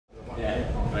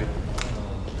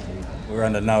we're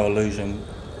under no illusion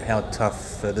how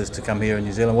tough it is to come here in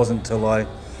New Zealand. It wasn't until I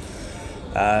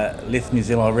left New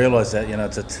Zealand I realised that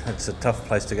it's a tough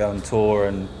place to go and tour,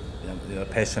 and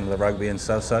passion of the rugby and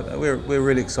stuff. So we're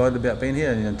really excited about being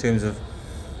here. And in terms of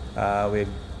we had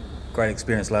great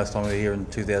experience last time we were here in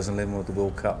 2011 with the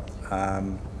World Cup,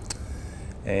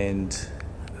 and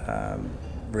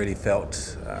really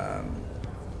felt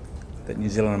that New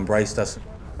Zealand embraced us.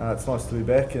 It's nice to be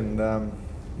back, and a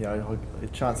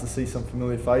chance to see some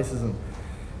familiar faces and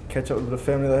catch up with a bit of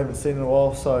family that I haven't seen in a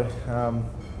while. So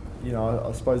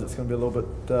I suppose it's going to be a little bit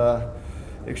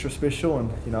extra special,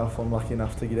 and if I'm lucky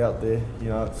enough to get out there,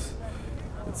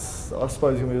 it's I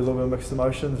suppose going to be a little bit of mixed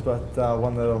emotions, but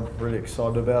one that I'm really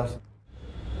excited about.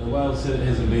 Wales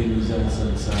hasn't been New Zealand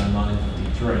since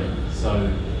 1953, so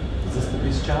is this the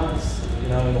best chance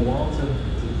in a while to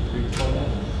rectify that?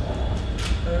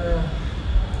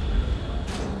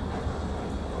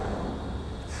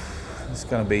 It's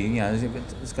going to be,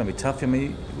 it's going to be tough. I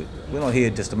mean, we're not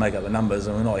here just to make up the numbers,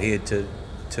 and we're not here to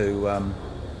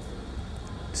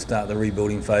start the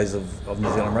rebuilding phase of New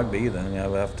Zealand rugby either.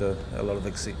 We're after a lot of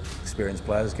experienced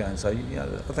players going. So I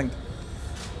think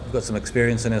we've got some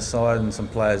experience in our side and some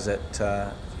players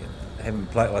that haven't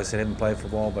played, like I said, haven't played for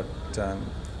a while, but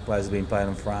players have been playing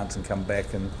in France and come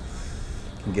back and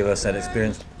can give us that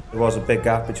experience. There was a big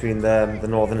gap between the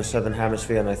northern and southern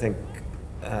hemisphere, and I think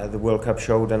the World Cup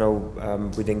showed. I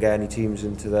know we didn't get any teams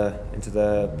into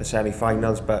the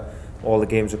semi-finals, but all the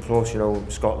games were close.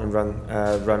 Scotland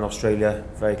run Australia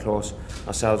very close,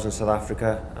 ourselves in South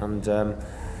Africa, and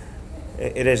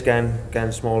it is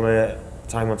getting smaller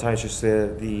time on time. It's just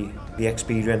the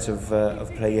experience of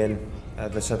playing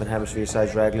the southern hemisphere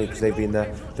sides regularly, because they've been the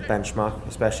benchmark,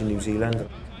 especially New Zealand.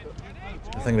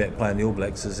 The thing about playing the All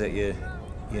Blacks is that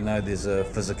there's a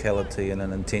physicality and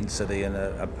an intensity and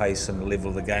a pace and a level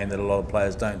of the game that a lot of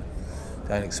players don't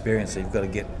experience. So you've got to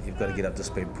get up to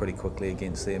speed pretty quickly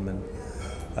against them.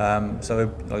 And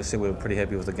so, like I said, we were pretty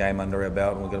happy with the game under our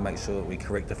belt, and we're going to make sure that we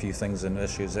correct a few things and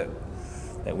issues that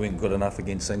weren't good enough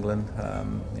against England.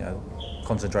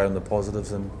 Concentrate on the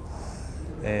positives and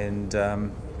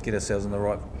get ourselves in the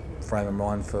right frame of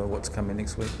mind for what's coming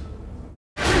next week.